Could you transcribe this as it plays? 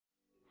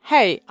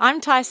Hey, I'm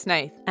Ty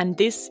Snaith, and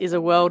this is A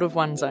World of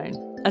One Zone,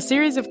 a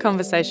series of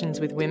conversations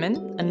with women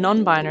and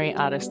non-binary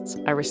artists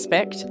I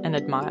respect and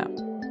admire.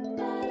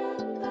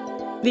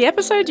 The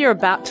episode you're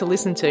about to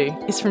listen to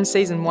is from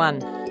Season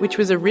 1, which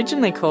was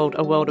originally called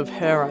A World of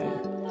Her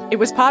Own. It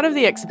was part of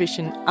the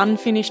exhibition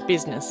Unfinished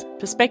Business,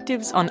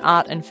 Perspectives on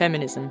Art and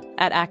Feminism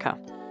at ACCA.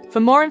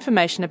 For more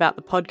information about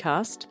the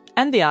podcast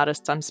and the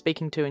artists I'm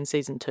speaking to in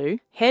Season 2,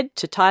 head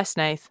to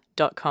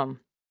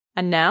tysnaith.com.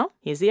 And now,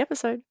 here's the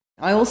episode.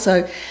 I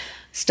also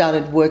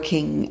started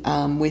working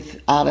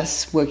with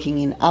artists working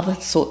in other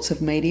sorts of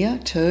media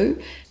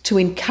too, to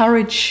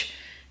encourage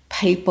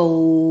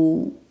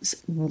people's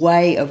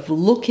way of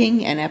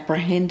looking and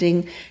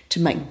apprehending to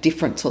make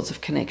different sorts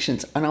of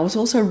connections. And I was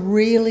also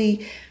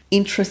really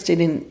interested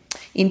in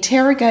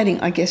interrogating,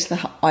 I guess,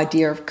 the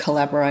idea of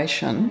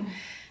collaboration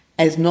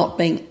as not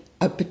being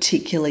a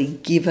particularly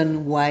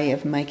given way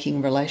of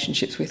making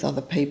relationships with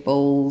other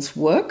people's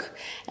work,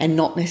 and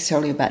not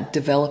necessarily about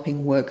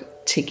developing work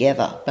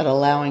together, but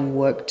allowing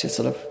work to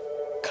sort of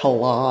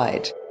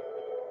collide.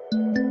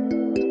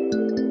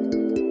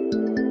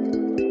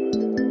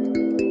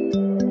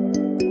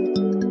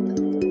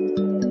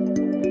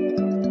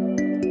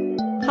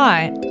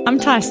 Hi, I'm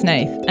Ty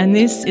Snaith, and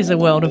this is A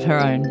World of Her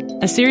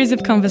Own, a series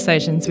of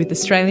conversations with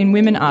Australian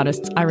women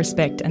artists I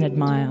respect and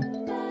admire.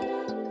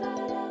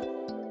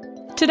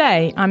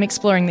 Today, I'm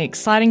exploring the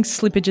exciting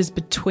slippages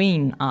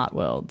between art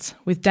worlds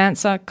with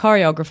dancer,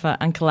 choreographer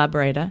and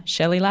collaborator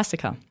Shelley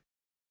Lasica.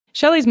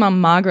 Shelley's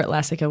mum, Margaret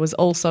Lasica, was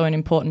also an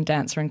important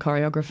dancer and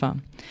choreographer.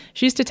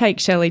 She used to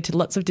take Shelley to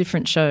lots of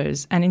different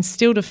shows and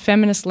instilled a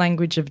feminist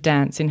language of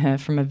dance in her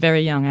from a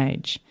very young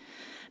age.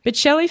 But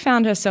Shelley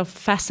found herself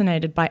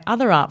fascinated by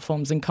other art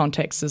forms and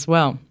contexts as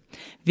well: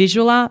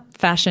 visual art,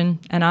 fashion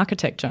and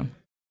architecture.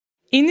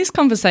 In this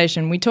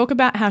conversation, we talk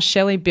about how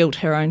Shelley built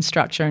her own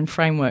structure and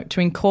framework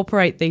to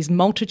incorporate these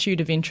multitude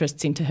of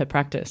interests into her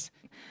practice.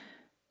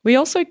 We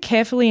also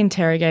carefully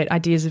interrogate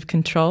ideas of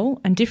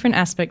control and different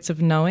aspects of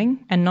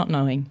knowing and not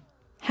knowing.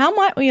 How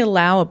might we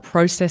allow a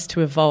process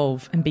to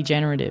evolve and be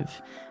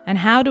generative? And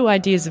how do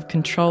ideas of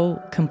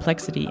control,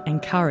 complexity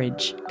and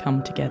courage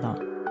come together?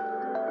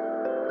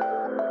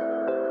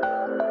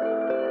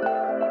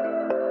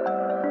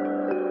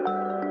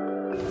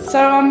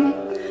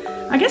 So,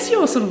 I guess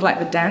you're sort of like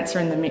the dancer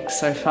in the mix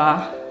so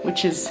far,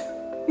 which is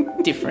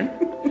different.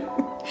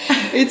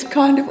 It's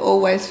kind of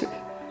always,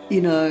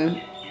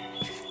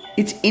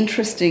 it's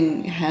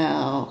interesting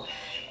how,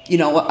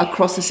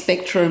 across a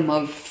spectrum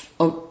of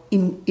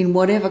in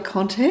whatever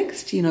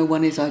context,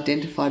 one is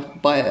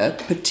identified by a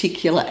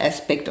particular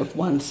aspect of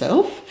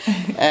oneself.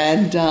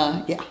 And,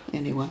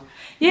 anyway.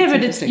 Yeah,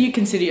 but you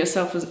consider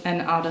yourself as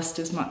an artist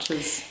as much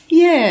as...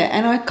 Yeah,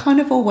 and I kind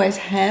of always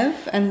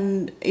have,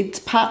 and it's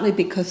partly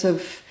because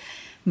of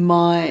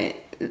my,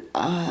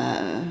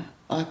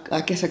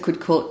 I guess I could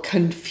call it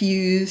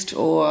confused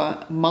or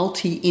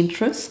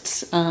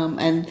multi-interests,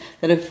 and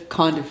that have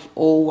kind of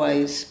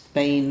always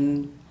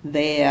been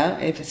there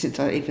ever since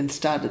I even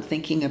started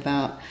thinking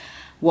about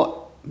what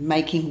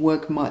making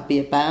work might be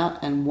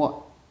about and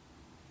what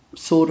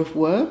sort of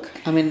work.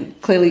 I mean,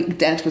 clearly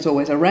dance was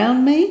always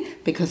around me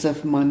because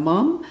of my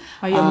mum.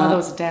 Oh, your mother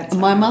was a dancer?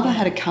 My mother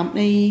had a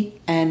company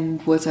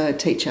and was a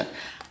teacher.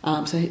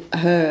 So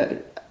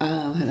her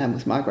name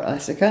was Margaret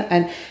Lasica,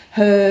 and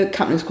her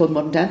company was called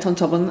Modern Dance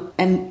Ensemble,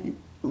 and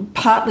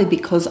partly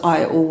because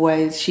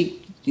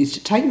she used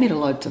to take me to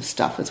loads of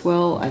stuff as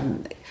well,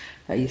 and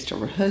I used to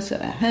rehearse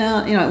at her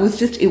house.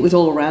 It was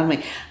all around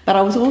me. But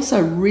I was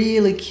also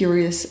really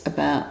curious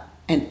about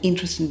and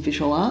interested in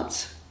visual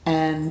arts,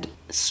 and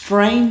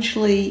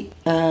strangely,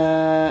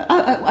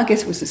 I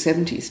guess it was the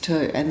 70s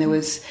too, and there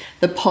was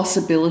the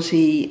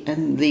possibility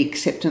and the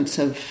acceptance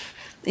of,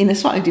 in a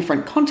slightly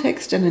different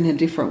context and in a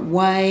different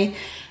way,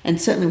 and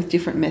certainly with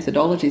different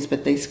methodologies,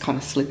 but these kind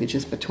of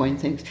slippages between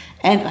things.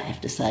 And I have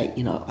to say,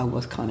 I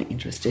was kind of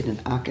interested in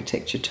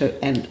architecture too,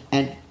 and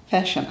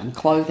fashion and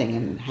clothing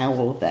and how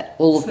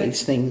all of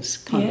these things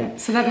kind of...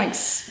 So that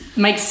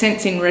makes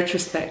sense in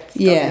retrospect,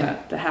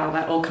 doesn't it? How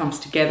that all comes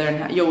together, and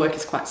how your work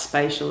is quite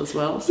spatial as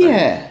well. So.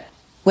 Yeah.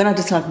 When I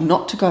decided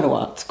not to go to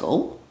art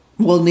school,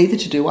 well, neither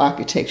to do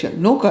architecture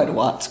nor go to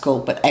art school,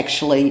 but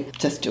actually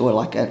just do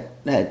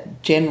a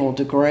general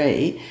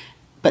degree,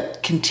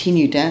 but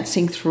continue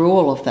dancing through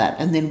all of that,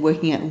 and then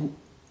working out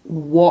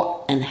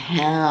what and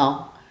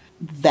how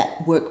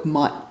that work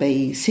might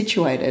be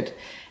situated,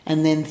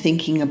 and then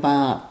thinking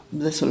about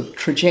the sort of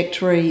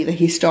trajectory, the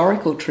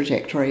historical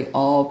trajectory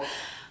of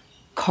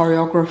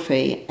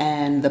choreography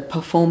and the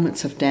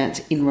performance of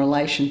dance in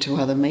relation to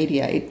other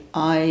media.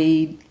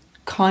 I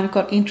kind of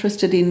got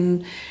interested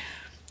in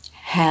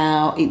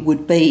how it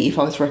would be if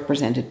I was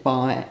represented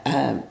by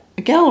a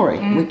gallery,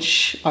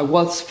 which I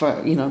was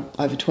for,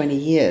 over 20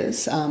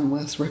 years. I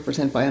was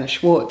represented by Anna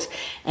Schwartz,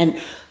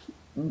 and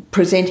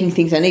presenting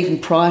things, and even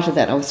prior to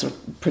that I was sort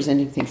of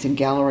presenting things in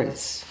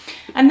galleries.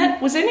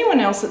 And was anyone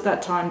else at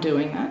that time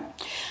doing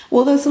that?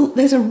 Well,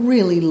 there's a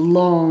really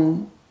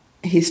long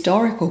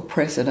historical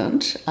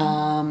precedent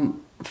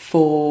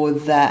for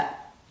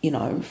that,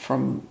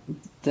 from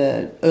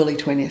the early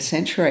 20th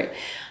century.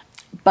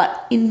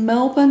 But in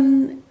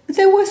Melbourne,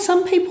 there were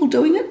some people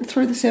doing it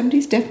through the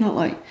 70s,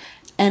 definitely.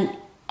 And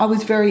I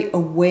was very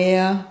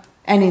aware,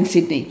 and in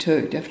Sydney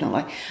too,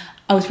 definitely.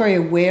 I was very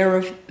aware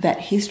of that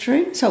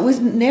history. So it was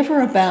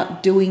never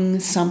about doing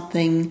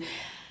something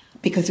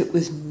because it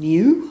was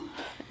new.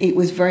 It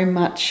was very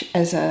much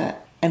as an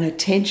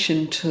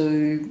attention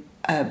to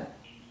a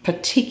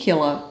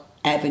particular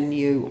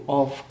avenue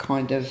of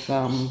kind of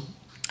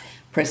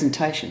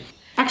presentation.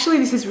 Actually,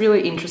 this is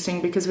really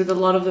interesting because with a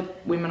lot of the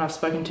women I've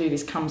spoken to,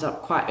 this comes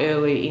up quite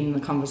early in the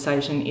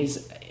conversation,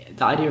 is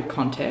the idea of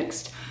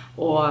context.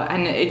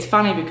 And it's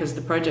funny because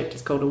the project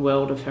is called A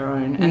World of Her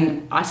Own.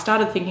 And I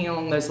started thinking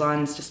along those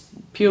lines just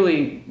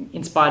purely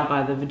inspired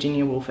by the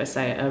Virginia Woolf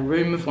essay, A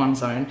Room of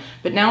One's Own.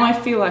 But now I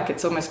feel like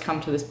it's almost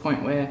come to this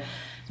point where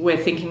we're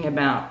thinking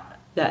about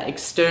that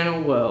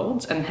external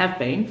world, and have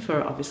been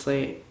for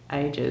obviously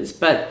ages,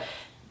 but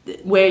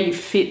where you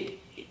fit,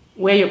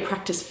 where your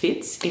practice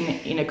fits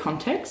in a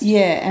context.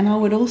 Yeah, and I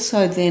would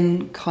also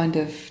then kind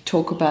of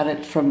talk about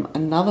it from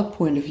another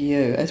point of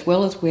view, as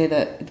well as where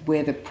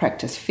the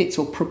practice fits,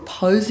 or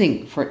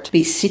proposing for it to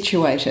be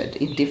situated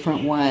in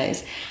different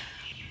ways.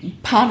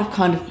 Part of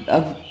kind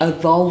of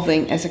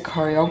evolving as a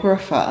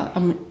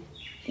choreographer,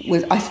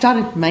 I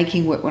started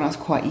making work when I was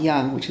quite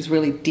young, which is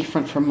really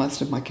different from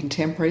most of my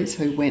contemporaries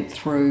who went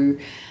through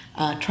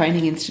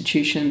training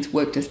institutions,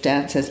 worked as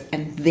dancers,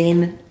 and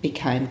then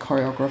became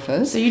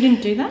choreographers. So you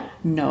didn't do that?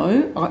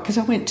 No, because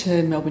I went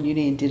to Melbourne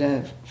Uni and did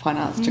a fine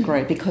arts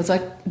degree, because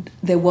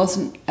there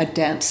wasn't a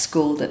dance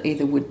school that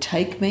either would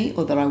take me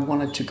or that I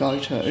wanted to go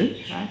to.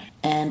 Right.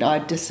 And I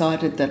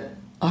decided that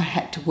I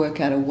had to work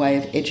out a way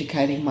of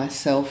educating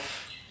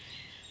myself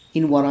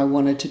in what I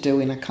wanted to do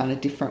in a kind of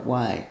different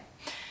way.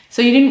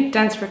 So you didn't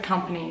dance for a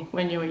company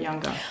when you were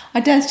younger? I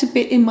danced a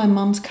bit in my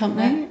mum's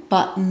company,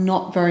 but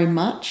not very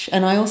much.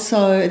 And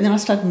then I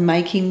started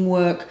making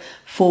work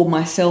for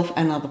myself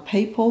and other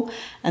people.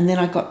 And then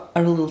I got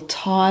a little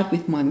tired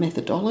with my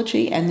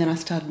methodology, and then I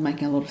started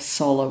making a lot of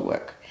solo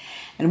work.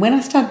 And when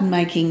I started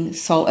making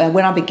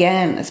when I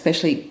began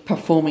especially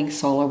performing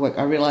solo work,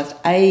 I realised,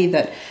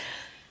 that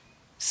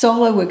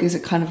solo work is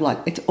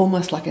it's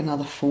almost like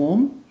another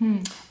form.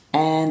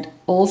 And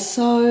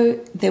also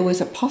there was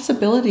a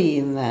possibility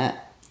in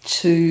that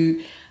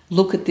to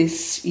look at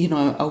this,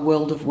 a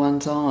world of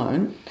one's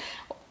own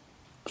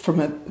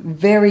from a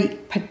very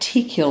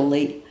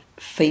particularly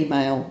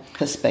female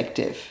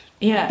perspective.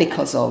 Yeah.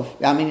 Because of,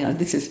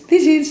 this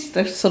is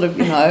the sort of,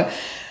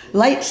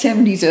 late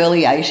 70s,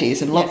 early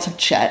 80s, and lots of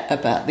chat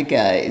about the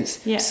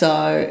gays. Yeah.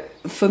 So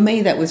for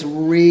me, that was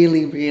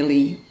really,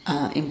 really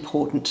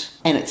important.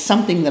 And it's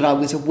something that I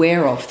was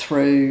aware of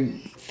through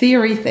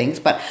theory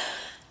things, but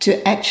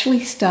to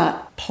actually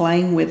start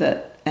playing with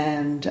it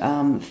and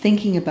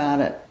thinking about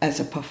it as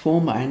a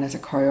performer and as a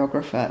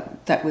choreographer,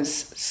 that was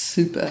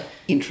super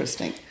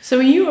interesting. So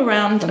were you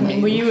around,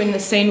 were you in the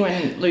scene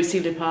when Lucy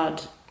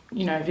Lippard,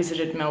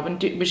 visited Melbourne?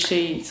 Was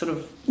she sort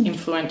of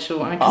influential?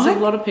 Because a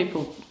lot of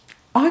people...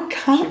 I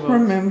can't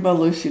remember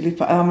Lucy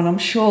Lippard. I'm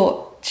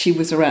sure she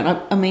was around.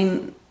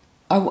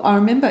 I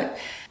remember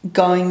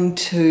going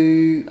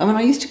to...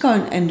 I used to go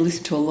and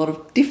listen to a lot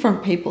of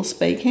different people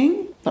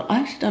speaking, but I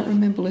actually don't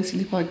remember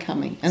Lucy Lippard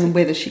coming and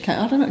whether she came.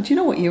 I don't know. Do you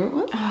know what year it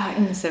was?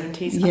 In the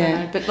 70s. Yeah. I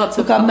don't know. But lots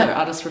of other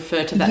artists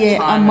refer to that time. Yeah,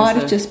 I might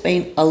have just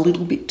been a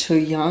little bit too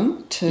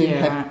young to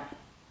have... Right.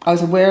 I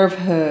was aware of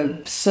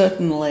her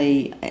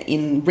certainly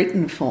in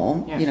written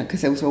form,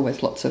 because there was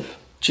always lots of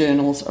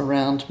journals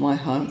around my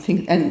home,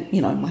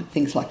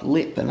 things like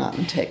Lip and Art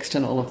and Text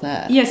and all of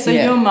that. Yeah, so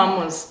your mum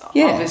was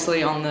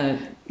obviously on the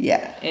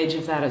edge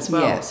of that as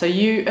well. Yeah. So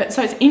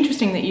it's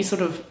interesting that you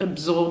sort of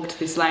absorbed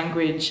this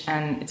language,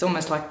 and it's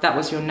almost like that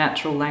was your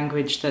natural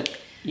language that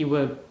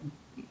you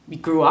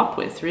grew up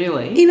with,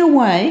 really. In a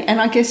way,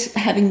 and I guess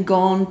having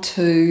gone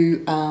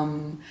to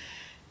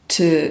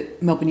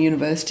Melbourne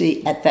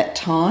University at that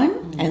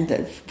time, and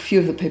a few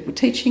of the people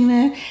teaching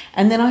there,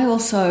 and then I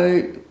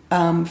also...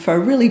 for a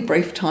really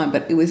brief time,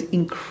 but it was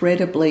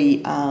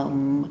incredibly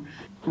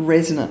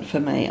resonant for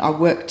me. I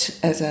worked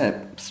as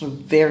a sort of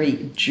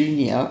very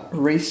junior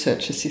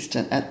research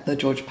assistant at the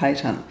George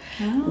Payton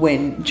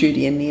when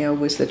Judy Anneal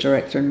was the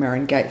director and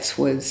Marion Gates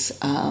was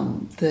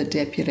the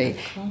deputy.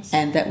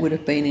 And that would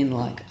have been in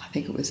I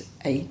think it was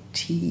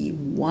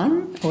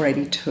 81 or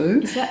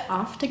 82. Is that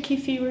after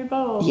Kiffy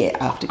Rubo? Yeah,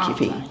 after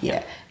Kiffy,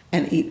 yeah.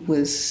 And it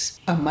was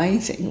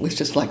amazing. It was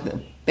just like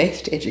the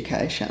best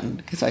education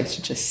because I used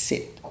to just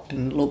sit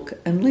and look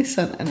and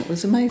listen, and it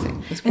was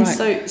amazing. It was great.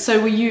 And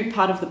so were you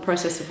part of the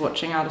process of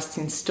watching artists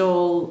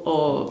install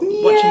or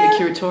watching the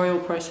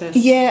curatorial process?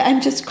 Yeah,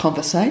 and just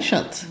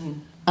conversations.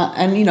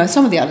 And,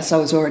 some of the artists I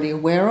was already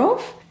aware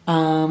of,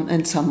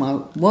 and some I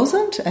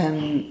wasn't,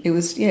 and it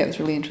was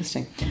really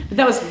interesting. But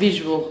that was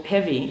visual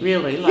heavy,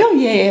 really.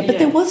 But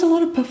there was a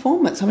lot of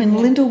performance.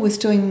 Lyndall was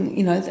doing,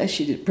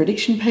 she did a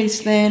prediction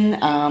piece then.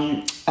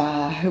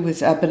 Who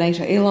was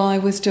Benita Eli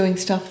was doing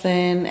stuff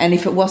then, and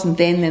if it wasn't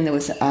then there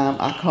was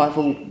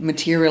archival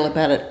material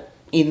about it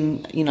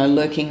in,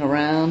 lurking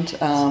around.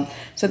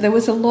 So there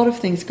was a lot of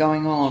things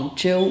going on.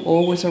 Jill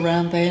Orr was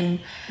around then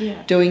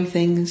doing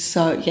things.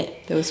 So,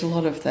 there was a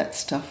lot of that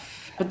stuff.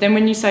 But then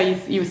when you say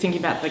you were thinking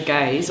about the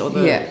gaze or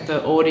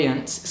the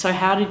audience, so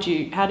how did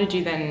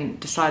you then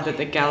decide that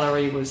the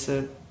gallery was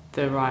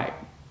the right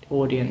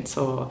audience?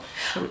 Or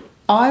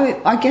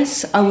I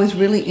guess I was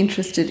really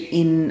interested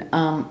in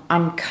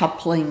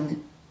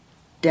uncoupling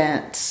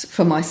dance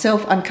for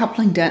myself,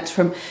 uncoupling dance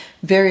from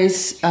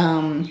various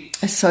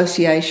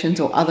associations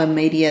or other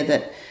media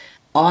that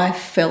I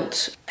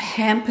felt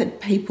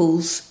hampered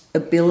people's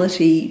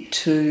ability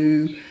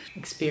to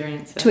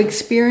experience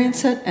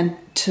it and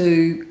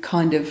to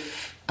kind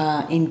of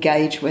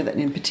engage with it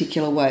in a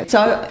particular way.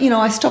 So,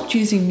 I stopped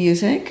using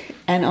music,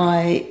 and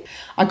I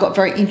got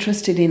very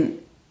interested in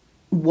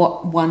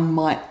what one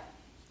might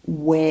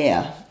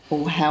wear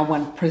or how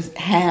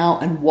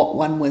and what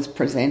one was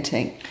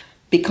presenting,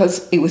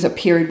 because it was a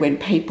period when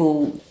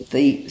people,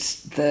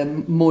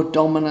 the more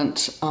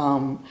dominant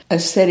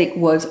aesthetic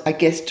was, I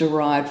guess,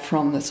 derived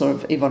from the sort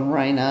of Yvonne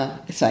Rainer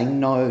saying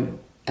no,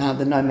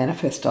 the No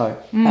Manifesto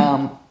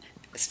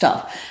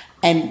stuff,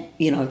 and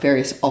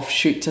various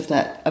offshoots of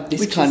that, of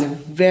this kind of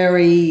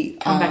very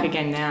come back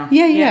again now.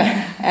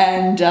 Yeah.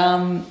 And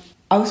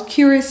I was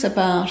curious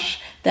about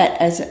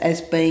that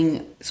as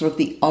being sort of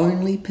the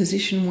only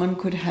position one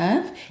could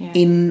have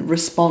in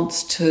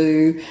response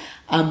to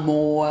a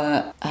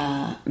more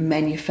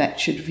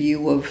manufactured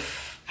view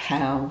of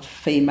how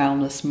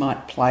femaleness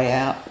might play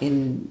out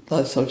in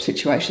those sort of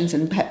situations,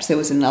 and perhaps there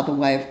was another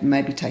way of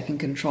maybe taking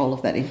control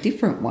of that in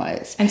different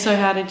ways. And so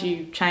how did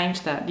you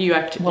change that? You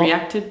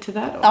reacted to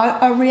that? Or?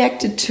 I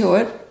reacted to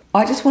it.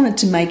 I just wanted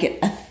to make it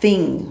a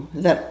thing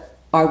that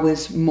I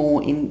was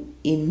more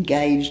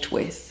engaged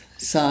with.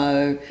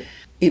 So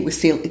it was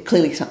still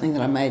clearly something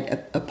that I made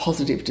a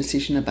positive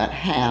decision about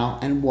how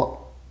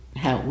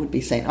it would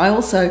be seen. I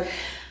also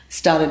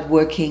started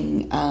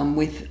working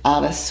with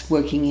artists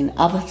working in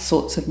other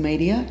sorts of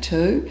media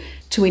too,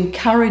 to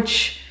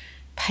encourage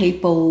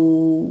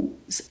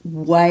people's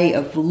way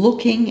of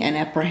looking and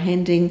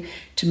apprehending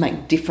to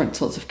make different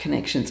sorts of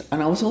connections.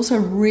 And I was also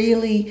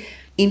really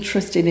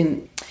interested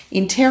in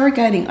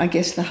interrogating, I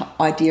guess, the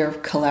idea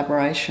of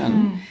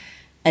collaboration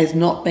as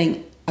not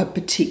being a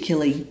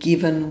particularly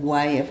given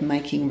way of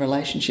making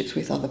relationships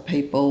with other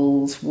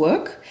people's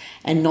work,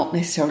 and not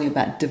necessarily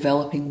about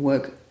developing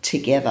work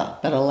together,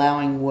 but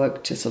allowing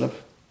work to sort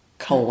of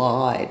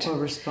collide or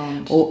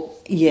respond,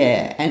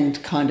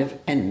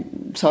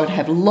 and so I'd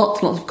have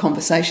lots of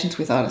conversations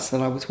with artists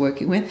that I was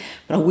working with,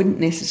 but I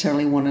wouldn't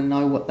necessarily want to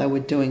know what they were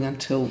doing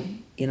until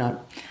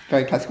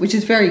very close, which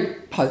is very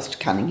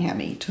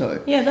post-Cunningham-y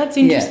too. Yeah, that's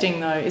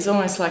interesting though. It's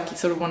almost like you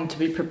sort of wanted to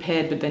be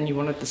prepared, but then you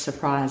wanted the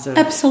surprise of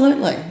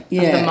absolutely of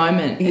the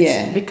moment.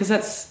 Because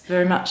that's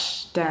very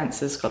much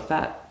dance has got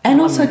that.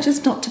 And also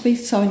just not to be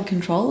so in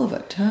control of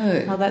it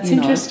too. Oh, that's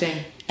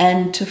interesting.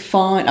 And to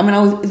find,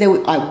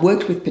 I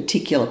worked with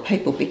particular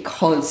people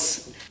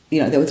because,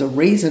 there was a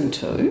reason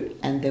to,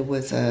 and there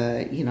was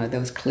there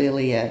was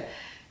clearly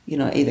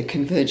either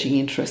converging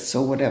interests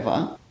or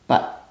whatever,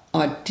 but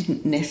I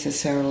didn't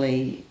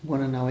necessarily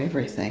want to know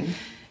everything.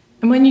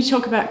 And when you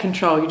talk about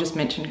control, you just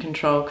mentioned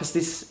control, because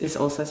this is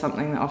also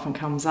something that often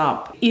comes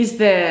up. Is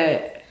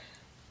there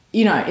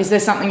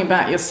something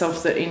about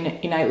yourself that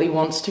innately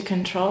wants to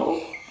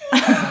control?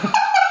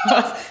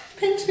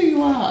 Depends who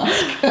you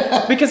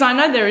ask. Because I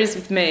know there is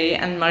with me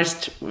and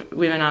most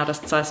women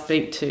artists I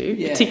speak to,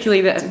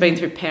 particularly that have been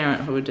through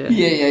parenthood.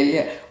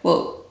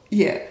 Well,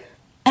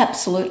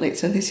 absolutely.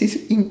 So there's this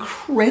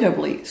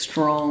incredibly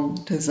strong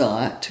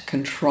desire to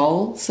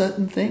control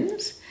certain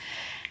things,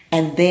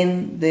 and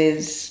then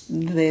there's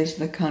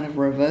the kind of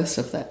reverse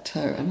of that too.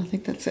 And I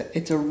think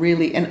it's a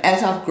really, and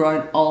as I've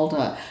grown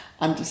older,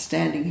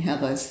 understanding how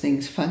those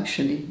things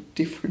function in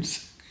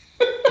different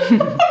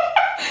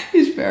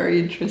is very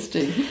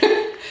interesting.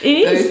 It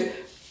is.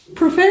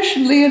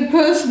 Professionally and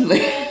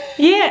personally.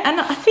 Yeah, and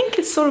I think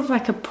it's sort of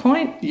like a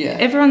point. Yeah.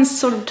 Everyone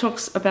sort of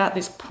talks about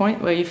this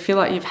point where you feel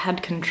like you've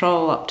had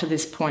control up to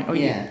this point, or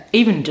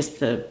even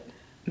just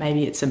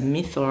maybe it's a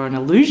myth or an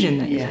illusion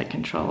that you've had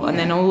control, and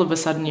then all of a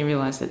sudden you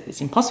realise that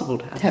it's impossible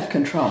to have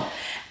control.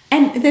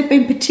 And there have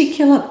been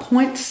particular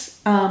points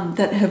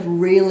that have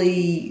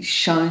really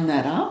shown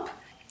that up.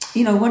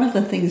 One of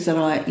the things that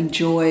I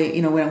enjoy,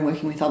 when I'm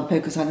working with other people,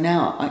 because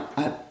I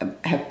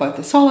have both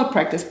a solo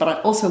practice, but I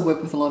also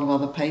work with a lot of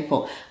other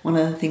people. One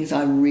of the things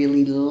I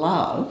really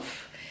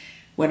love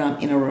when I'm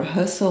in a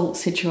rehearsal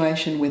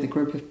situation with a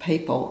group of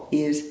people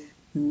is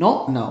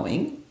not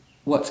knowing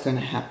what's going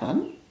to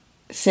happen,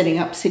 setting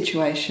up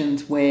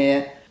situations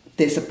where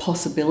there's a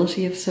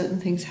possibility of certain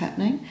things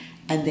happening,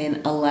 and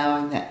then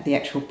allowing the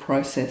actual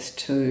process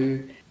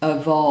to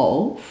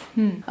evolve.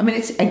 I mean,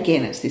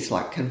 it's this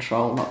like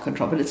control, not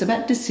control, but it's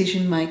about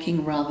decision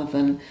making rather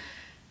than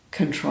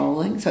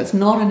controlling. So it's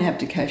not an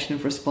abdication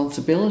of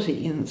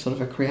responsibility in sort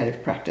of a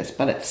creative practice,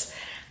 but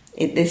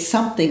there's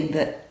something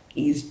that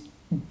is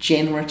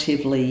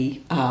generatively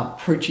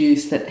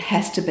produced that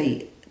has to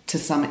be to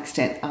some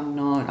extent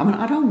unknown. I mean,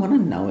 I don't want to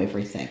know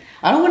everything.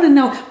 I don't want to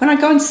know when I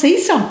go and see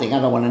something. I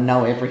don't want to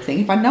know everything.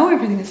 If I know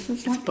everything, it's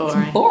like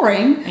boring. It's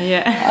boring.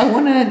 Yeah. I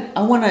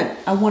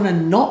want to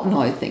not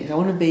know things. I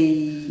want to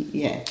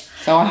be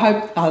So I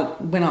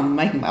hope when I'm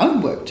making my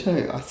own work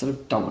too, I sort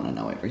of don't want to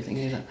know everything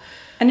either.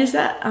 And is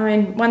that, I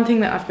mean, one thing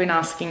that I've been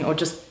asking or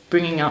just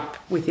bringing up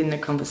within the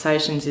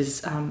conversations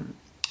is,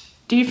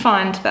 do you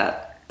find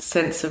that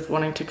sense of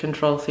wanting to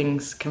control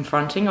things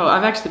confronting? Or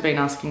I've actually been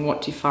asking,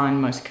 what do you find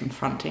most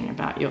confronting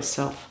about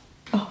yourself?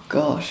 Oh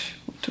gosh,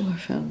 what do I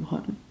find?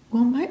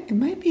 Well,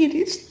 maybe it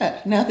is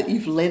that, now that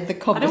you've led the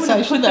conversation.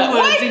 I don't want to put the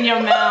words in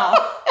your mouth.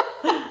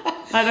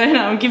 I don't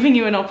know, I'm giving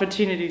you an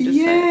opportunity to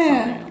say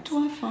something else. What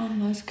do I find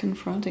most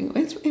confronting?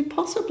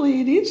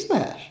 Possibly it is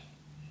that.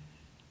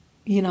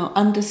 You know,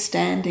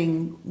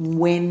 understanding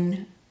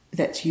when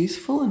that's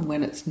useful and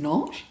when it's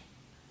not.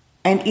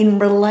 And in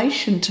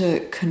relation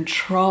to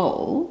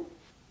control,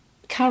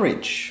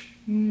 courage.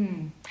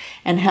 And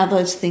how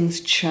those things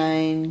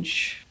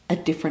change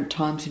at different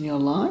times in your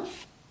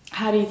life.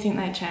 How do you think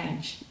they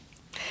change?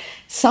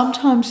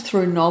 Sometimes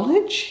through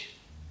knowledge.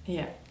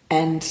 Yeah.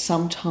 And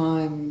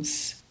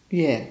sometimes,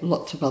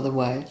 lots of other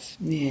ways.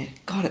 Yeah.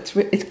 God,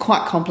 it's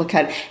quite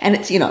complicated. And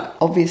it's, you know,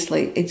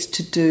 obviously it's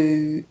to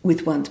do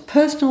with one's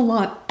personal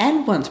life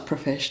and one's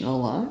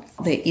professional life.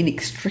 They're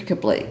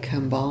inextricably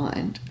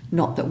combined.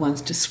 Not that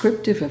one's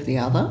descriptive of the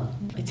other.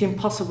 It's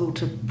impossible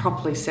to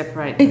properly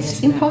separate them.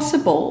 It's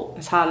impossible.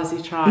 As hard as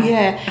you try.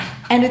 Yeah.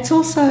 And it's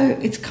also,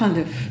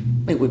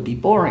 it would be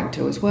boring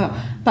too as well.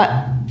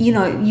 But, you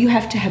know, you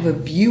have to have a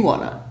view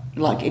on it.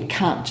 Like, it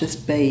can't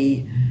just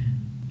be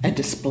a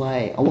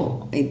display.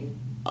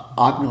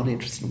 I'm not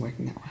interested in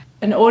working that way.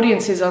 An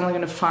audience is only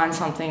going to find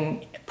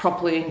something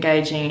properly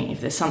engaging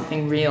if there's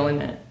something real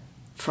in it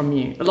from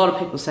you. A lot of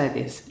people say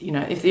this, you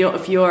know, if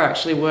you're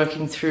actually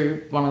working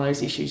through one of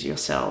those issues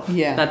yourself,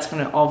 that's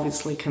going to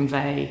obviously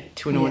convey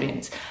to an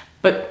audience.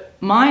 But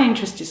my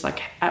interest is,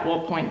 like, at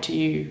what point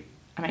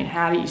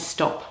how do you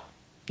stop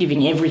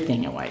giving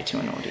everything away to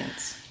an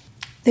audience?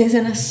 There's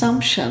an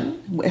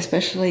assumption,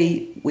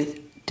 especially with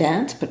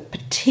dance, but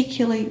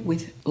particularly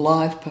with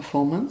live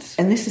performance.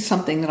 And this is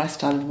something that I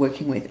started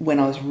working with when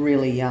I was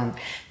really young.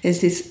 There's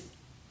this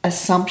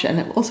assumption,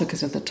 and also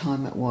because of the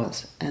time it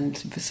was, and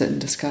for certain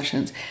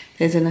discussions,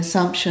 there's an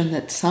assumption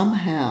that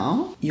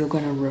somehow you're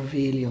going to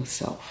reveal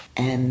yourself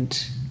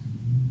and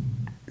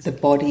the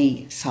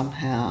body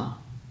somehow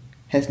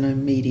has no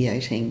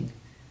mediating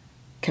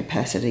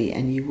capacity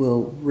and you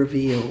will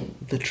reveal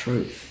the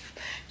truth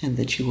and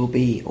that you will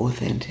be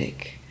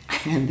authentic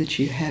and that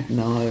you have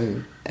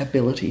no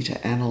ability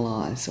to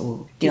analyse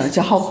or, you know, it's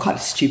a whole kind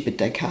of stupid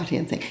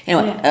Descartesian thing.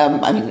 Anyway,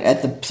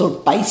 at the sort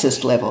of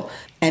basest level.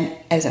 And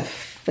as a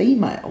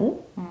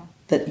female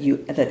that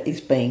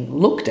is being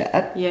looked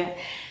at,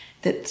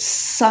 that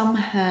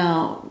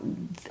somehow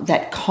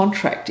that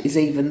contract is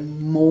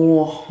even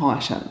more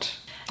heightened.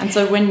 And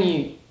so when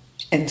you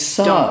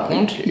don't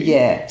want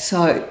to.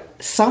 So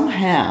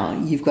somehow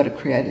you've got to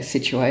create a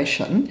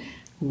situation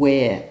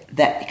where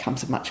that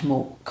becomes a much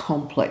more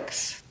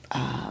complex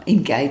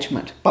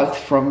engagement, both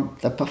from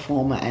the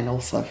performer and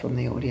also from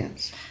the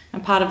audience.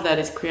 And part of that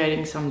is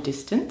creating some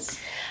distance?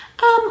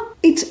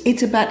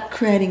 It's about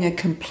creating a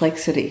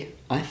complexity,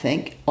 I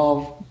think,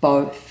 of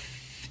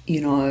both,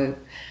 you know,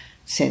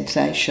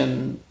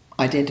 sensation,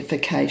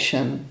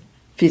 identification,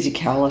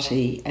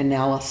 physicality,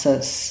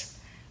 analysis,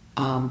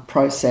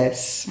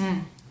 process,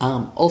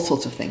 all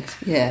sorts of things,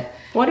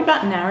 What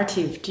about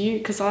narrative?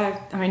 Because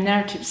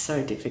narrative's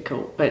so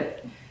difficult,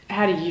 but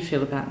how do you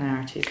feel about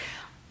narrative?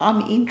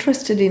 I'm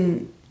interested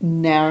in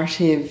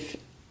narrative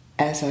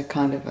as a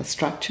kind of a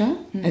structure,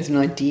 as an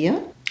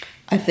idea.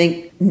 I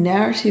think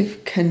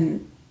narrative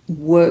can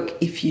work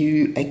if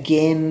you,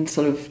 again,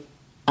 sort of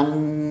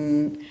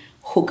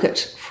unhook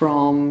it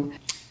from...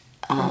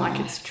 like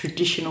it's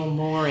traditional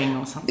mooring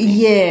or something.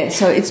 Yeah,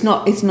 so it's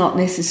not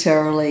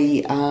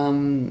necessarily,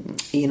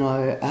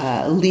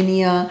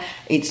 linear.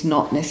 It's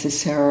not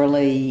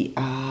necessarily...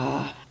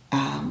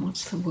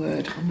 what's the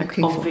word I'm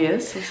looking for?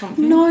 Obvious or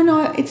something?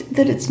 No,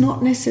 it's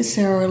not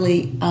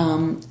necessarily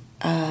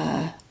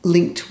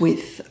linked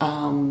with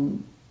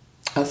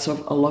a sort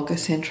of a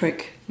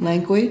logocentric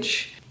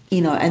language,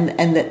 you know,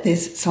 and that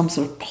there's some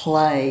sort of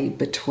play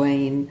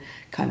between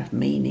kind of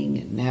meaning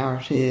and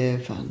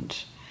narrative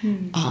and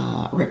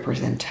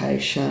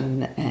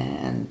representation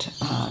and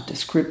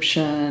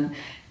description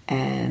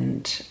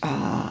and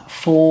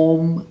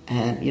form,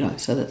 and, you know,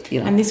 so that, you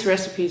know. And this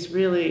recipe is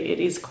really,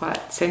 it is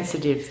quite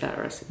sensitive, that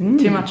recipe.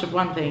 Too much of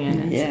one thing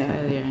and it's a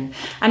failure.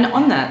 And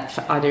on that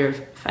idea of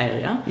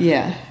failure,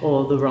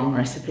 or the wrong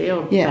recipe,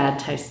 or bad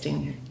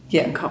tasting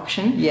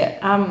concoction,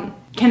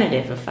 can it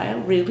ever fail,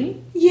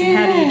 really? Yeah. And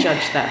how do you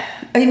judge that?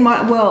 In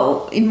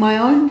my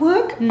own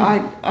work,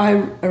 I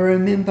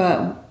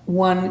remember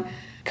one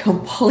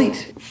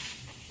complete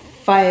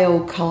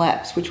fail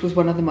collapse, which was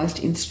one of the most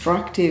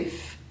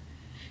instructive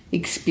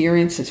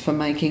experiences for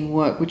making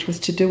work, which was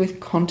to do with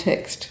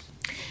context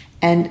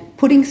and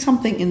putting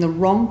something in the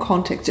wrong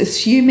context,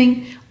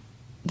 assuming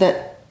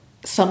that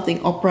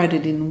something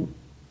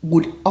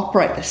would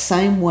operate the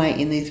same way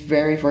in these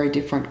very, very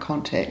different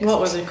contexts. What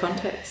was the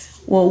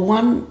context?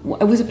 Well,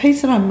 it was a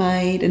piece that I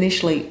made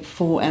initially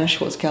for Anna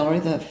Schwartz Gallery,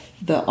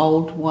 the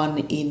old one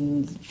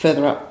in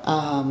further up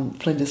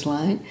Flinders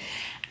Lane,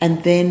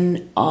 and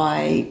then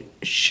I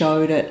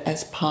showed it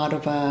as part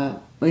of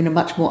in a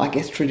much more, I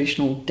guess,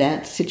 traditional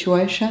dance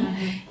situation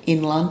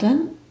in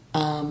London,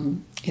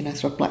 in a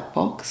sort of black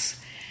box.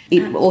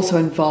 It also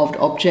involved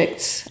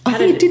objects. I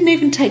think it didn't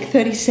even take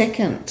 30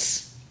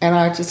 seconds, and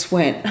I just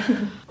went,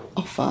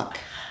 oh fuck.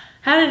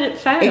 How did it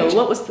fail?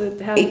 What was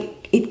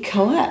It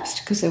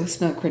collapsed because there was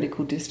no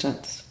critical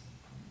distance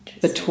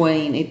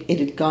between it.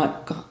 Had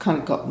kind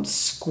of gotten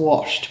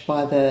squashed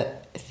by the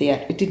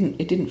theatre. It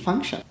didn't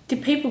function.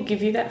 Did people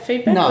give you that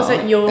feedback? No, was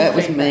it your that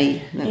feedback? was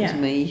me. That was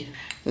me.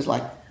 It was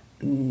like,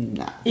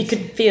 no. You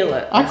could feel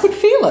it. I could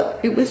feel it.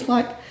 It was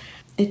like,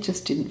 it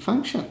just didn't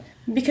function.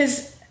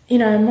 Because, you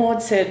know,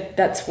 Maud said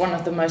that's one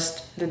of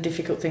the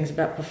difficult things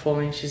about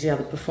performing. She's the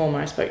other performer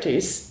I spoke to,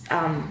 is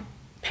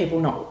people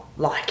not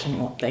liking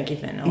what they're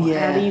given. Or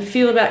how do you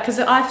feel about... Because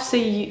I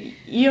see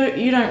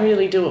you don't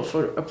really do it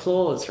for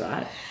applause,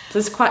 right? So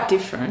it's quite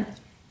different.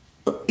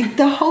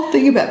 The whole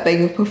thing about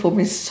being a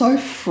performer is so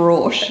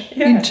fraught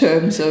in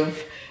terms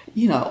of,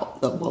 you know,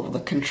 the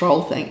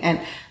control thing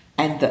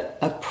and the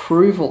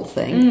approval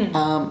thing,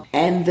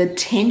 and the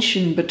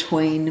tension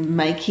between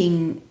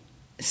making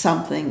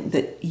something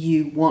that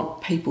you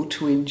want people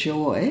to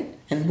enjoy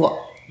and what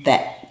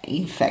that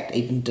in fact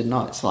even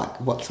denotes, like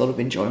what sort of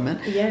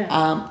enjoyment,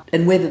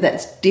 and whether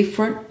that's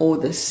different or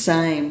the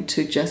same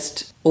to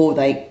just, or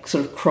they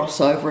sort of cross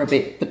over a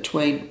bit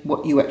between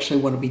what you actually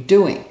want to be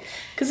doing.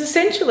 Because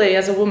essentially,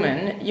 as a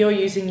woman, you're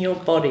using your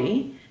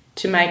body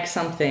to make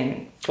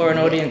something for an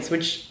audience,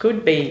 which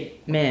could be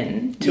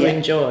men, to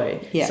enjoy.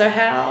 Yeah. So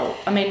how,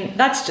 I mean,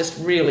 that's just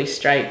really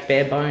straight,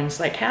 bare bones.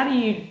 Like, how do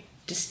you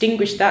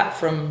distinguish that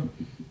from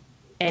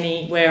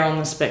anywhere on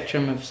the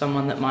spectrum of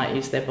someone that might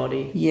use their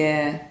body?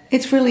 Yeah,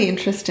 it's really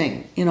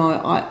interesting. You know,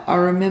 I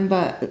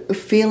remember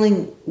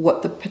feeling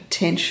what the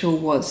potential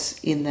was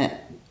in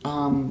that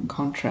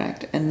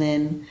contract, and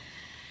then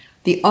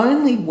the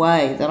only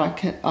way that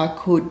I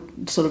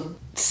could sort of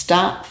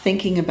start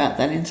thinking about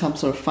that in some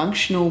sort of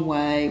functional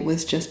way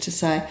was just to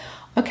say,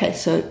 okay,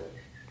 so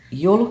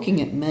you're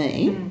looking at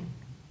me,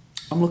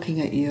 I'm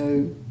looking at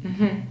you.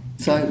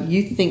 So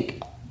you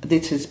think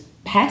this is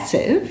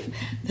passive,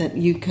 that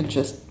you can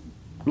just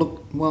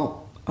look,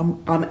 well,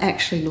 I'm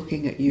actually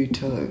looking at you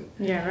too.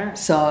 Yeah, right.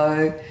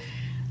 So...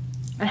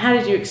 And how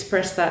did you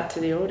express that to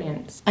the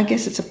audience? I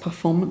guess it's a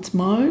performance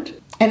mode,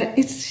 and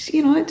it's,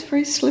 you know, it's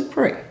very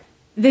slippery.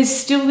 There's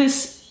still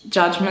this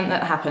judgment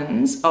that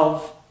happens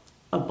of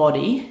a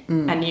body,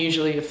 and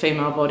usually a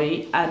female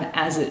body, and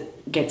as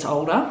it gets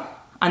older,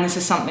 and this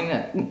is something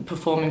that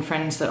performing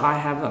friends that I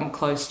have that I'm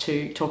close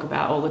to talk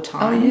about all the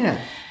time. Oh, yeah.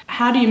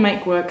 How do you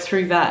make work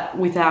through that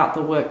without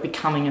the work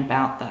becoming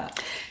about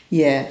that?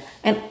 Yeah,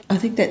 and I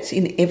think that's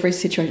in every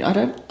situation. I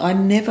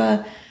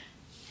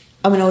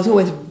was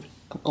always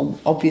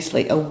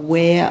obviously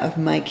aware of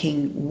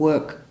making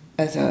work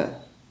as a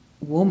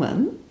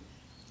woman,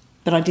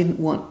 but I didn't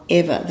want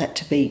ever that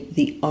to be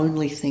the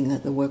only thing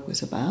that the work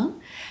was about.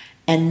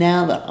 And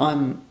now that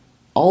I'm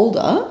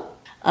older...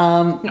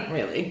 not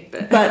really,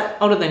 but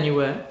older than you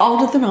were.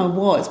 Older than I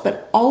was,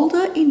 but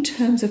older in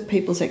terms of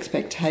people's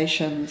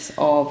expectations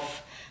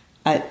of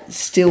a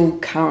still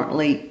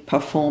currently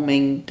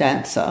performing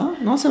dancer.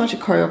 Not so much a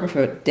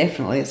choreographer, but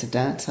definitely as a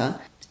dancer.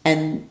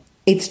 And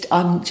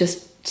I'm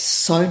just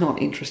so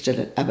not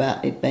interested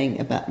about it being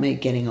about me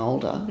getting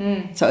older.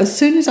 So as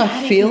soon as I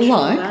feel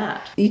like...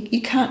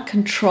 You can't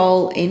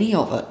control any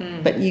of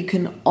it, but you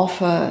can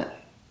offer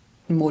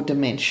more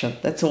dimension.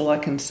 That's all I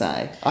can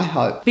say, I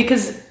hope.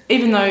 Because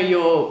even though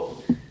you're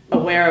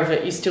aware of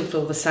it, you still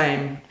feel the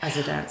same as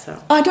a dancer.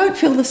 I don't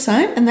feel the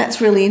same, and that's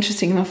really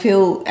interesting.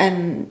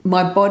 And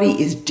my body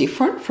is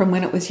different from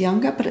when it was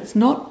younger, but it's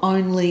not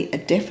only a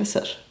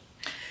deficit.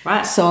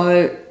 Right.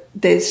 So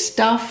there's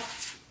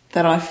stuff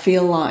that I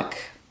feel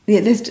like...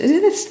 Yeah,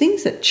 there's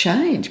things that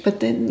change,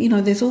 but then, you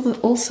know, there's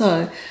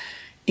also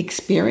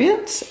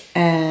experience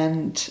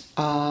and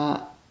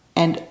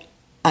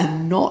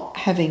not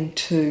having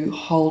to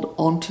hold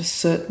on to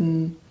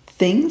certain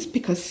things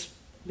because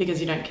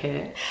you don't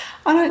care.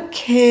 I don't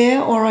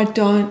care, or I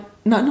don't.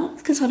 No, not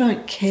because I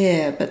don't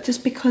care, but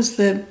just because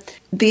the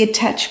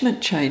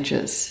attachment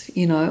changes,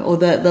 you know, or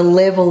the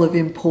level of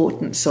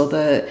importance, or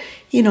the,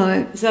 you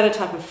know. Is that a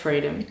type of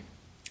freedom?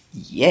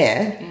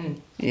 Yeah,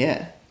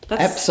 yeah.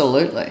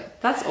 Absolutely.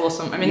 That's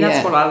awesome. I mean,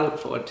 that's what I look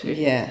forward to.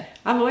 Yeah.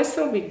 I've always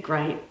thought it'd be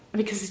great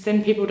because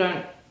then people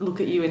don't look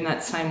at you in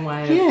that same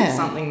way of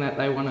something that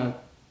they want to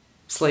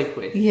sleep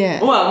with.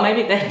 Yeah. Well,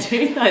 maybe they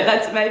do though.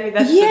 That's the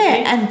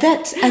thing.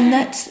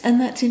 and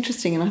that's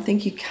interesting. And I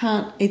think you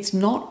can't. It's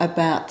not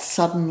about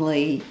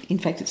suddenly. In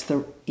fact,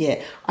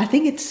 I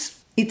think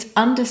it's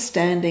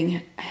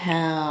understanding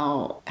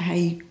how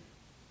you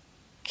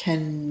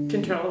can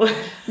control it.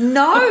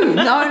 No.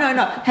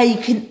 How you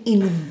can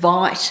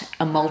invite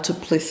a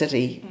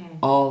multiplicity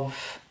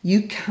of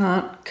You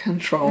can't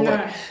control No.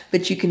 it,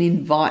 but you can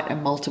invite a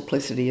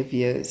multiplicity of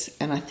views,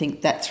 and I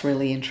think that's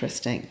really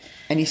interesting.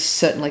 And you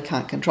certainly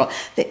can't control.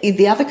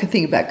 The other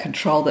thing about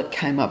control that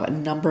came up a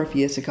number of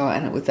years ago,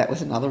 and that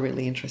was another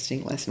really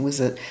interesting lesson, was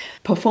a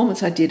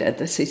performance I did at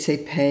the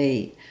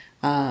CCP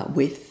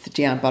with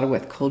Deanne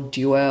Butterworth called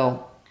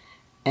Duel.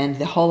 And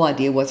the whole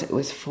idea was it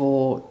was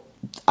for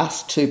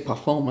us two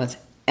performers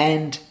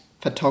and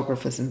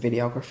photographers and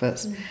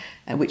videographers,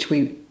 and which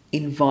we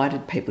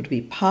invited people to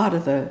be part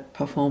of the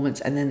performance,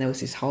 and then there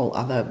was this whole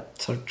other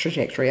sort of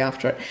trajectory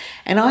after it.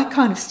 And I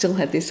kind of still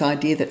had this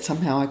idea that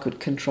somehow I could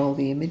control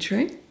the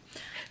imagery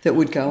that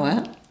would go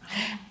out.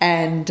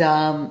 And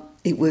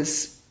it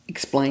was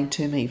explained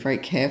to me very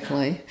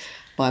carefully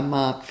by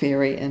Mark,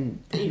 Ferry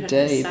and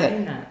Dee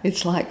that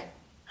it's like,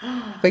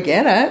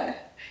 forget it.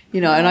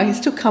 You know, and I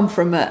still come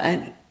from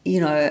an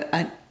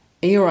era,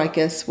 I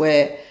guess,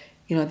 where,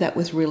 you know, that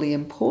was really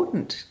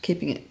important,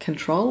 keeping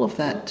control of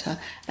that.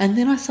 And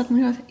then I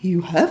suddenly realised,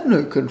 you have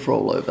no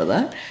control over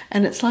that.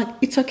 And it's like,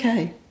 it's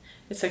okay.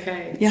 It's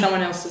okay. Yeah.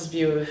 Someone else's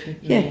view of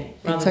me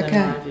rather than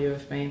my view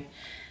of me.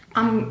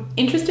 I'm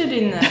interested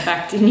in the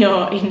fact in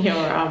your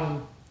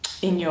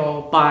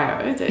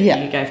bio that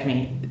you gave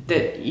me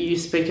that you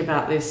speak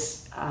about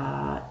this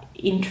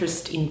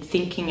interest in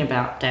thinking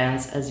about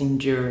dance as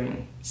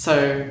enduring.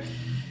 So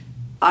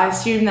I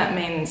assume that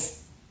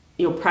means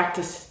your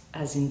practice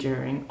as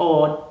enduring,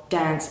 or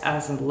dance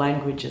as a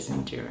language as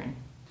enduring.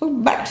 Well,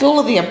 that's all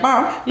of the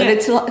above, but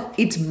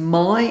it's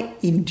my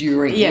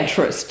enduring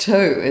interest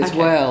too as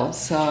well.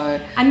 So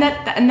and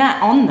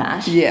that on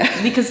that,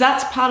 yeah, because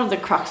that's part of the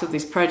crux of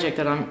this project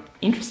that I'm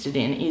interested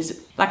in.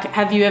 Is like,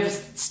 have you ever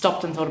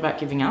stopped and thought about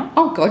giving up?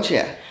 Oh God,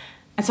 yeah.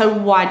 And so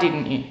why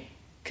didn't you?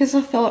 Because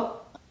I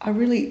thought I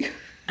really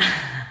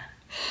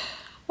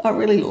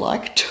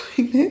like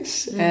doing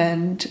this,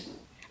 and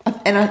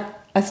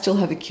I still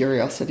have a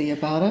curiosity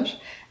about it,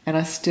 and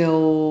I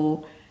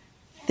still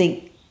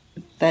think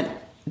that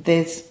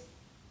there's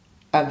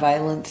a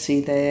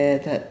valency there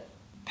that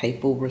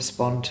people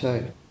respond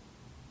to.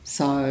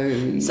 So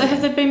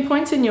have there been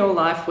points in your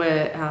life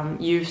where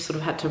you've sort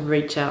of had to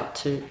reach out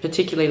to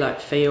particularly like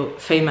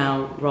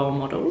female role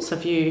models?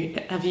 Have you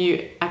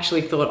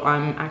actually thought,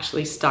 I'm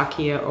actually stuck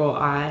here, or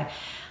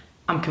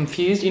I'm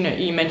confused? You know,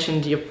 you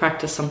mentioned your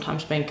practice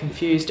sometimes being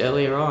confused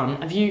earlier on.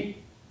 Have you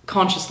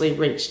consciously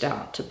reached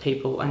out to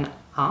people and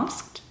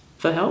asked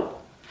for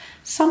help?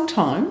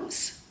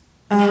 Sometimes,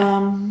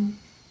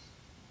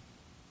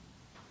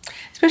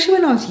 especially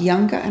when I was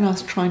younger and I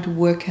was trying to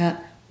work out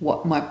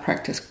what my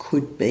practice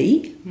could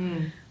be,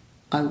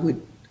 I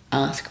would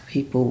ask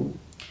people.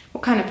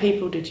 What kind of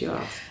people did you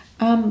ask?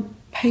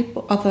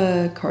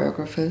 Other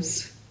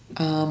choreographers,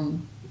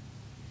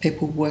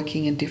 people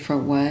working in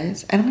different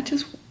ways, and I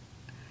just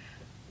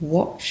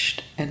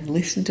watched and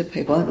listened to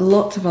people, and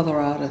lots of other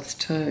artists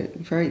too,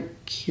 very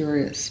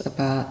curious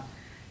about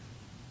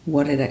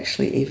what it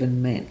actually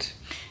even meant.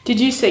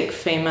 Did you seek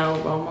female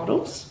role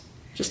models,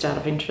 just out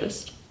of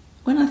interest?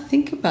 When I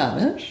think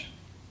about it,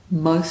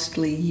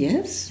 mostly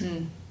yes.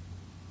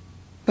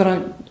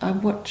 But I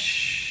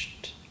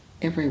watched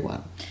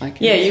everyone.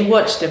 You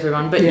watched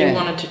everyone, but you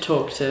wanted to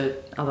talk to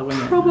other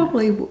women.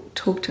 Probably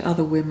talk to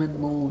other women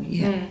more,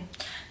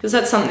 Because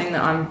that's something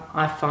that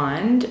I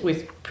find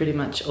with pretty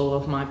much all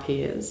of my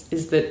peers,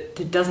 is that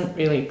it doesn't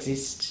really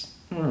exist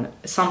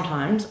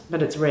sometimes,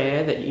 but it's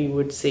rare that you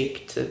would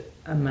seek to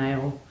a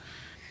male.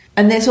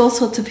 And there's all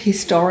sorts of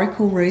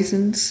historical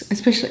reasons,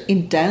 especially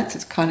in dance.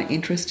 It's kind of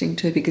interesting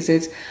too, because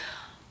there's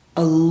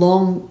a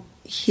long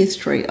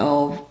history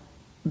of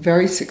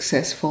very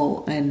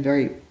successful and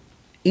very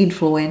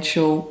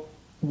influential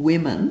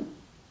women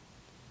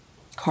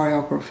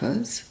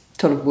choreographers,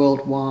 sort of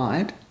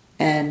worldwide,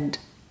 and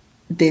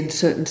then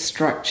certain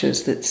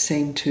structures that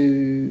seem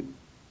to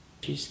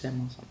use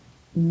them or something.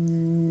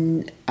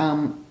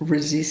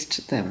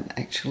 Resist them,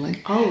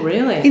 actually. Oh,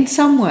 really? In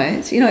some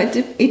ways, you know,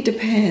 it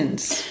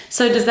depends.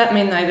 So does that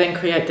mean they then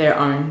create their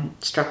own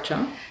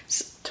structure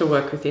to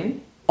work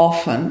within?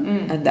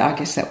 Often, and I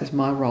guess that was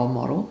my role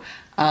model.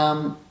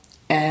 But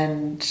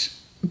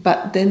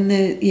then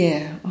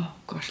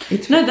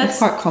it's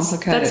quite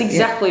complicated. That's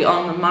exactly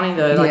on the money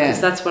though,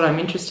 because that's what I'm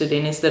interested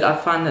in, is that I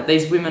find that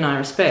these women I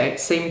respect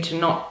seem to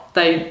not,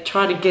 they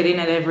try to get in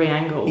at every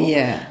angle.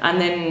 Yeah.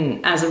 And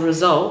then as a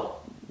result,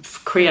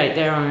 create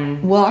their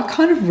own. Well, I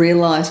kind of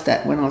realised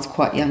that when I was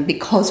quite young,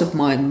 because of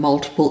my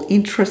multiple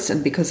interests,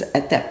 and because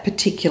at that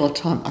particular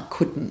time I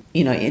couldn't,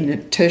 you know, in a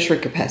tertiary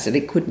capacity,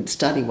 couldn't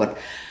study what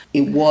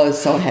it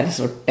was, so I had to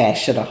sort of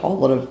bash at a whole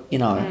lot of, you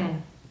know,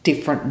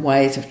 different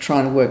ways of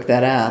trying to work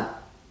that out.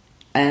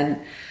 And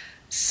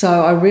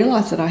so I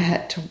realised that I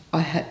had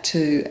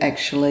to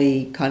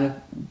actually kind of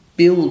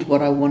build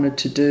what I wanted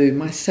to do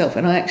myself,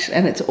 and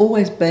it's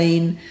always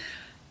been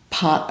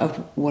part of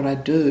what I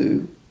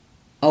do,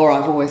 or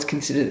I've always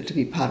considered it to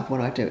be part of what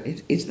I do,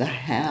 is the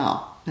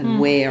how and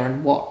where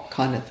and what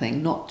kind of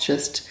thing, not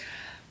just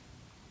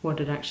what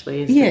it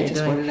actually is. Yeah,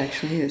 just what it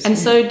actually is. And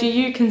so do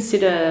you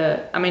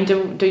consider, I mean,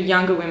 do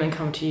younger women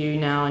come to you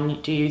now,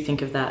 and do you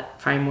think of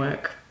that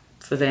framework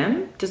for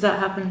them. Does that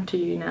happen to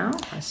you now?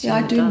 Yeah,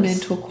 I do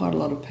mentor quite a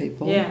lot of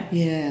people.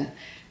 Yeah.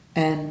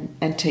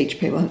 And teach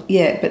people.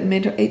 Yeah, but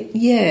mentor.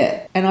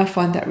 And I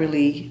find that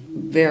really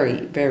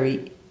very,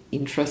 very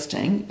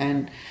interesting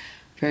and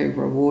very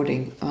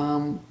rewarding.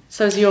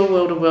 So is your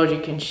world a world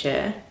you can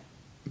share?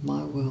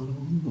 My world.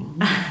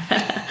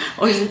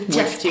 Or is it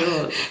just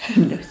yours?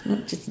 No, it's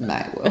not just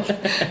my world.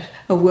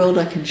 A world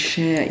I can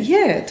share.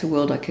 Yeah, it's a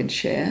world I can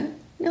share.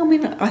 I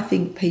mean, I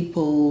think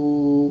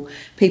people's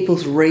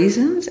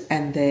reasons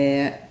and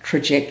their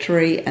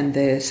trajectory and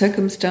their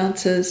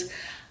circumstances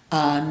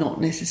are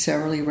not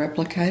necessarily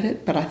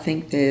replicated, but I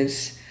think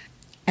there's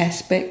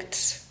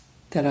aspects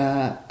that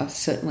are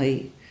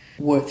certainly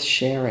worth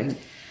sharing.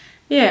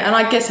 Yeah, and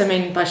I guess,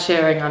 by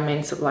sharing, I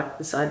mean sort of like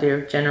this idea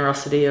of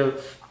generosity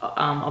of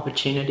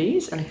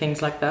opportunities and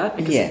things like that.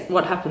 Because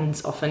what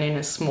happens often in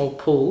a small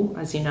pool,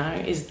 as you know,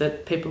 is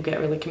that people get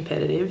really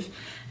competitive,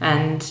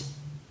 and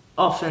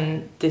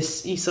often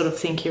you sort of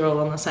think you're all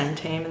on the same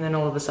team, and then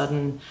all of a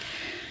sudden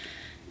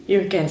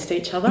you're against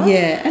each other.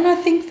 Yeah, and I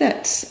think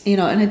that's, in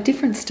at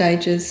different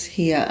stages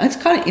here. It's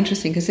kind of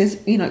interesting because there's,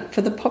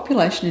 for the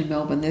population in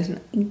Melbourne, there's an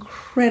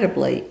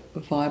incredibly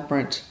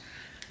vibrant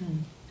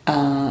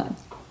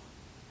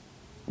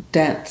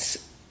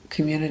dance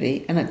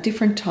community, and at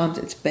different times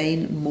it's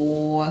been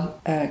more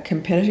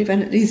competitive,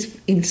 and it is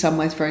in some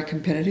ways very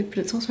competitive, but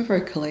it's also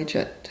very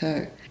collegiate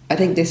too. I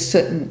think there's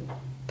certain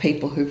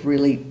people who've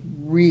really,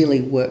 really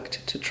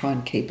worked to try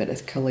and keep it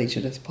as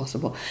collegiate as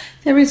possible.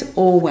 There is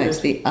always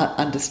the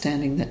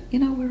understanding that,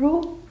 we're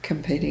all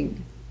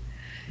competing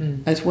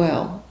as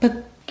well.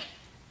 But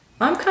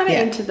I'm kind of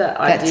into that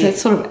idea. It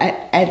sort of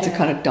adds a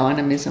kind of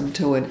dynamism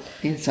to it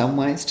in some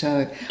ways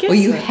too. Or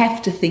you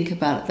have to think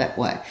about it that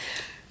way.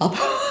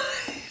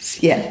 Otherwise,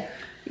 I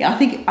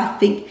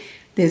think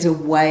there's a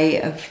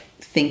way of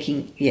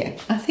thinking. Yeah,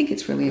 I think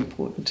it's really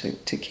important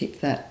to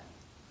keep that.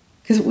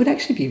 Because it would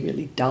actually be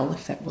really dull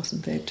if that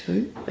wasn't there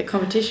too. The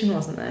competition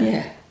wasn't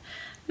there.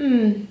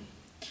 Yeah.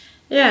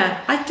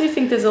 Yeah, I do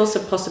think there's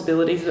also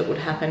possibilities that would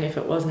happen if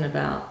it wasn't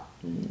about,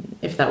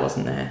 if that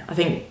wasn't there. I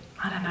think,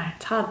 I don't know,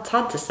 it's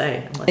hard to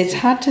say. It's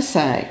hard to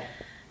say.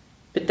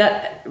 But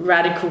that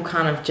radical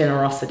kind of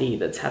generosity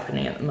that's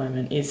happening at the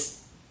moment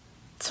is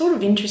sort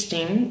of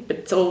interesting, but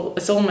it's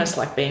almost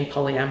like being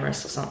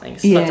polyamorous or something.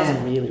 So that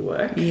doesn't really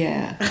work.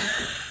 Yeah.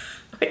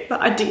 Like,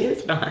 the idea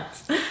is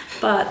nice,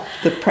 but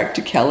the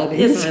practicality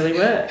doesn't really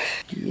work.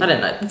 Yeah. I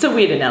don't know. It's a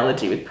weird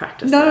analogy with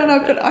practice. No,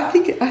 but I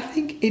think it's,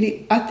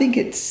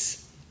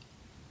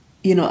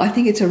 I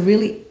think it's a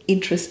really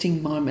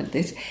interesting moment.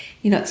 There's,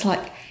 it's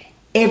like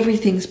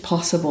everything's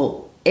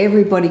possible.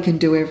 Everybody can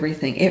do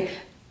everything.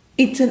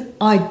 It's an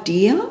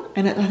idea,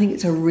 and I think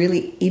it's a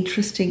really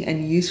interesting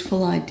and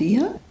useful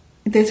idea.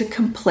 There's a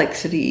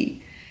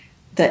complexity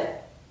that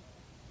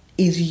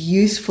is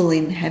useful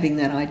in having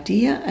that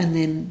idea and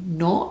then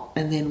not,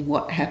 and then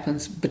what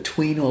happens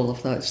between all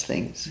of those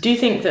things. Do you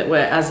think that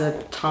we're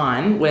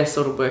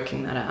sort of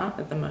working that out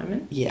at the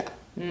moment? Yeah.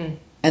 And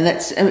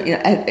that's,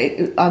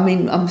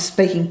 I'm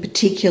speaking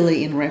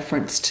particularly in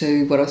reference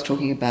to what I was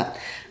talking about,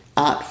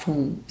 art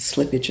form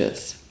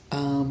slippages.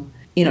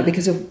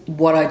 Because of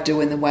what I do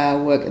and the way I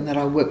work, and that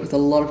I work with a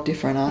lot of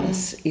different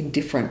artists in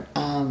different,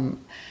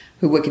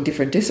 who work in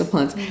different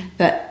disciplines,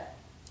 that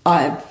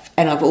I've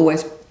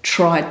always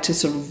tried to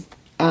sort of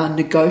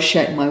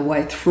negotiate my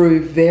way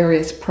through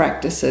various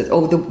practices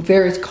or the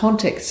various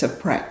contexts of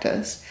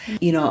practice.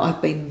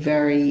 I've been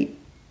very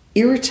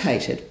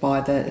irritated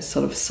by the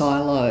sort of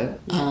silo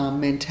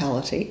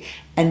mentality,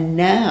 and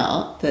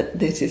now that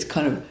there's this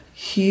kind of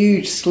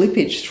huge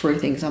slippage through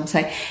things, I'm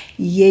saying,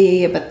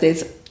 but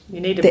you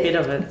need a bit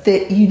of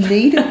it. You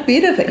need a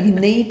bit of it. You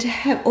need to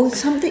have, or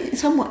something,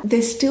 somewhat.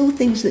 There's still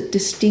things that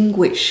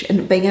distinguish,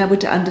 and being able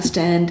to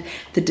understand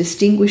the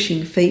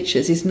distinguishing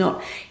features is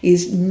not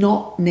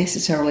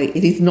necessarily,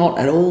 it is not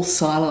at all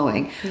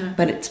siloing,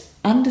 but it's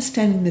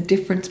understanding the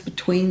difference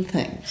between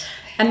things.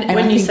 And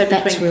when you say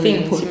between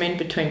things, important. You mean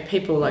between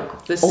people,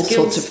 like the all skills,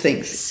 sorts of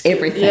things,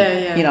 everything.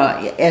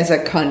 Yeah. As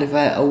a kind of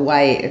a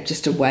way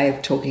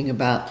of talking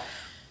about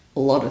a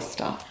lot of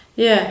stuff.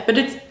 Yeah, but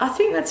I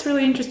think that's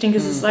really interesting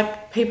because it's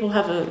like people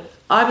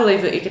I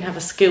believe that you can have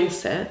a skill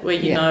set where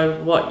you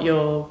know what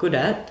you're good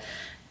at,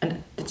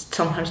 and it's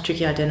sometimes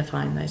tricky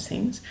identifying those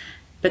things,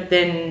 but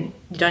then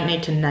you don't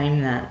need to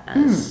name that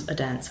as a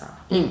dancer.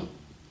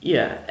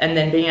 Yeah, and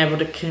then being able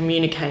to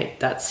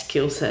communicate that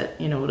skill set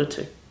in order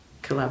to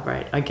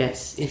collaborate, I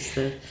guess, is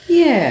the...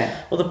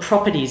 Yeah. Or the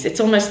properties. It's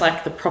almost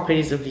like the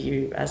properties of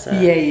you as a...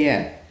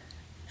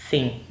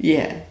 thing.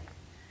 Yeah.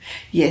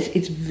 Yes,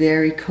 it's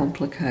very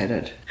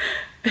complicated.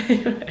 We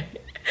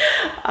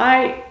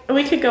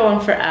could go on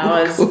for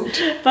hours,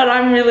 but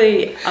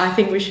I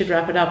think we should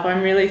wrap it up.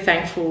 I'm really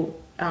thankful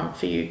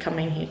for you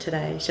coming here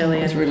today, Shelley.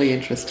 It was really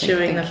interesting.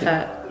 Chewing the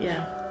fat.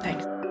 Yeah,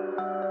 thanks.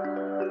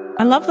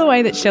 I love the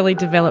way that Shelley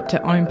developed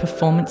her own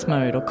performance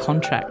mode or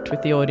contract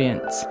with the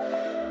audience.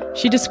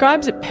 She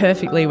describes it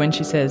perfectly when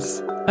she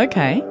says,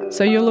 "Okay,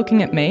 so you're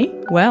looking at me?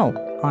 Well,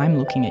 I'm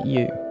looking at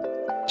you."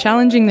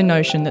 challenging the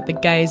notion that the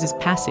gaze is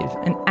passive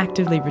and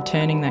actively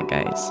returning that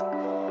gaze.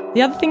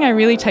 The other thing I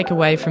really take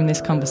away from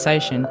this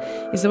conversation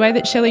is the way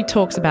that Shelley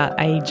talks about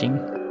ageing,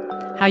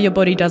 how your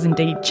body does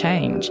indeed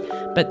change,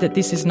 but that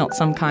this is not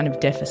some kind of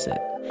deficit.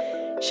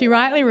 She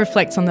rightly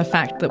reflects on the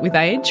fact that with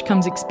age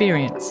comes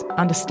experience,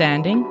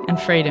 understanding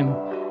and freedom,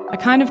 a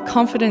kind of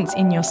confidence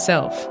in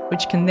yourself,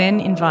 which can then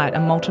invite a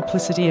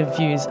multiplicity of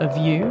views of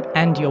you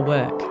and your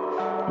work.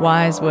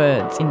 Wise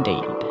words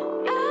indeed.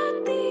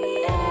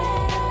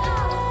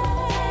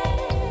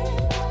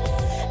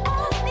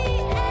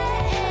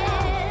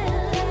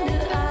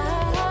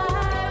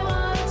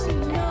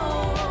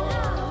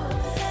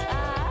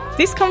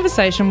 This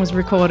conversation was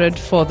recorded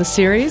for the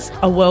series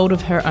A World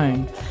of Her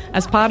Own,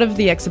 as part of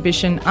the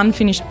exhibition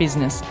Unfinished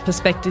Business,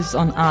 Perspectives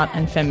on Art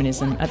and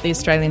Feminism at the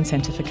Australian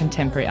Centre for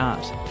Contemporary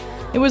Art.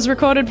 It was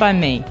recorded by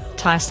me,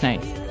 Ty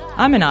Snaith.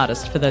 I'm an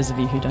artist, for those of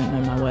you who don't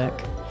know my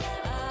work.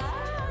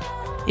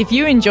 If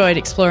you enjoyed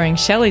exploring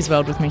Shelley's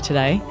world with me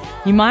today,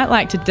 you might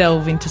like to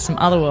delve into some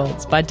other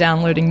worlds by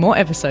downloading more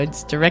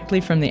episodes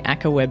directly from the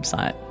ACCA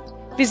website.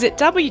 Visit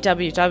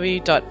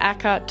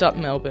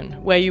www.acca.melbourne,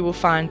 where you will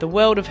find the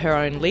World of Her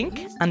Own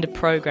link under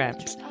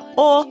Programs,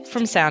 or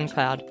from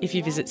SoundCloud if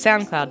you visit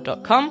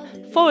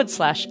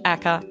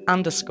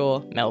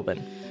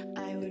soundcloud.com/acca_Melbourne.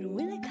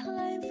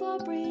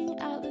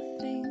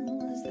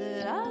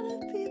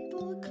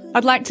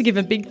 I'd like to give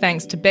a big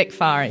thanks to Beck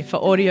Fari for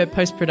audio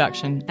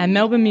post-production and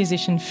Melbourne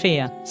musician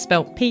Phia,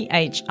 spelt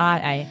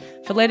Phia,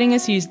 for letting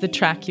us use the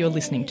track you're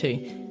listening to,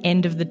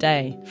 End of the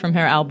Day, from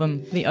her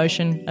album The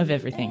Ocean of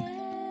Everything.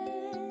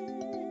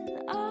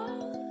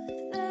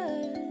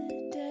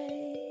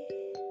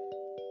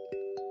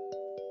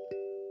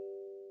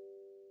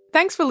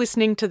 Thanks for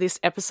listening to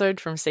this episode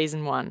from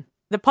Season 1.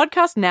 The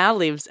podcast now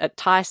lives at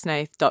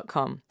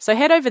tysnaith.com, so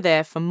head over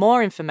there for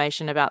more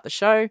information about the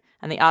show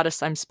and the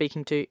artists I'm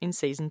speaking to in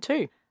Season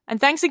 2. And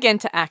thanks again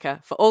to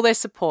ACCA for all their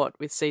support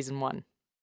with Season 1.